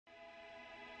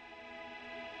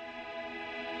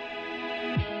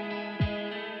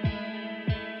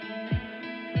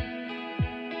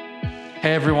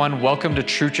Hey everyone, welcome to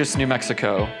Truchas, New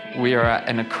Mexico. We are at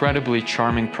an incredibly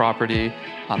charming property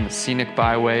on the scenic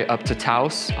byway up to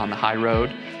Taos on the high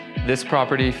road. This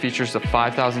property features a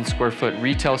 5,000 square foot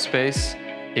retail space.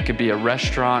 It could be a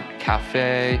restaurant,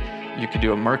 cafe, you could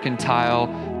do a Mercantile.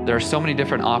 There are so many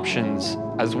different options,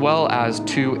 as well as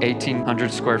two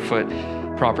 1,800 square foot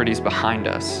properties behind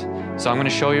us. So I'm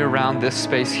gonna show you around this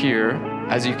space here.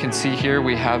 As you can see here,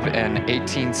 we have an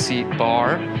 18-seat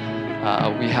bar.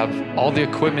 We have all the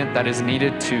equipment that is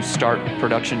needed to start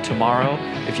production tomorrow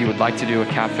if you would like to do a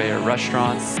cafe or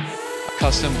restaurant.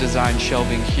 Custom designed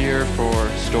shelving here for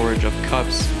storage of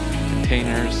cups,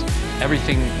 containers,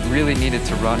 everything really needed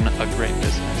to run a great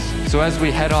business. So as we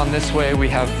head on this way, we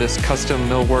have this custom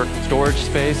millwork storage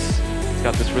space. It's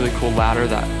got this really cool ladder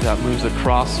that moves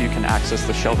across so you can access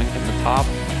the shelving from the top.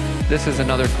 This is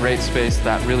another great space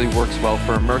that really works well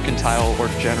for a Mercantile or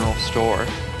general store.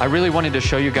 I really wanted to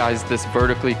show you guys this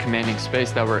vertically commanding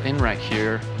space that we're in right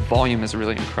here. Volume is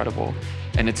really incredible.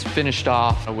 And it's finished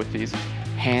off with these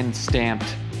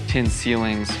hand-stamped tin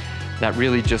ceilings that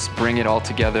really just bring it all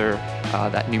together,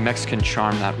 that New Mexican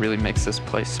charm that really makes this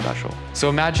place special. So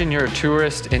imagine you're a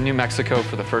tourist in New Mexico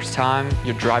for the first time.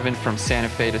 You're driving from Santa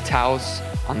Fe to Taos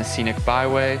on the scenic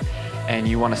byway, and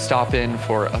you want to stop in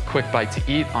for a quick bite to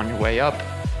eat on your way up,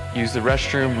 use the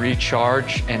restroom,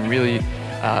 recharge, and really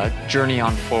journey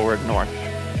on forward north.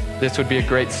 This would be a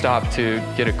great stop to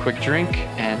get a quick drink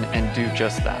and do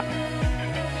just that.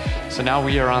 So now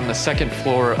we are on the second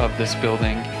floor of this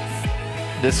building.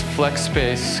 This flex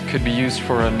space could be used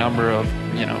for a number of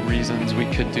reasons. We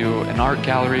could do an art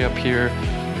gallery up here.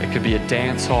 It could be a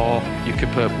dance hall. You could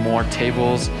put more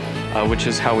tables, which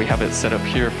is how we have it set up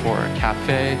here for a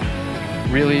cafe.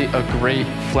 Really a great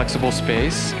flexible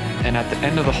space. And at the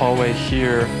end of the hallway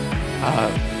here,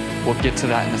 we'll get to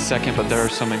that in a second, but there are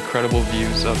some incredible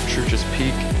views of Truchas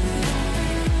Peak.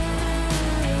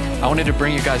 I wanted to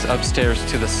bring you guys upstairs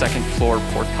to the second floor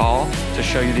portal to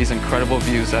show you these incredible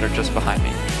views that are just behind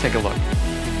me. Take a look.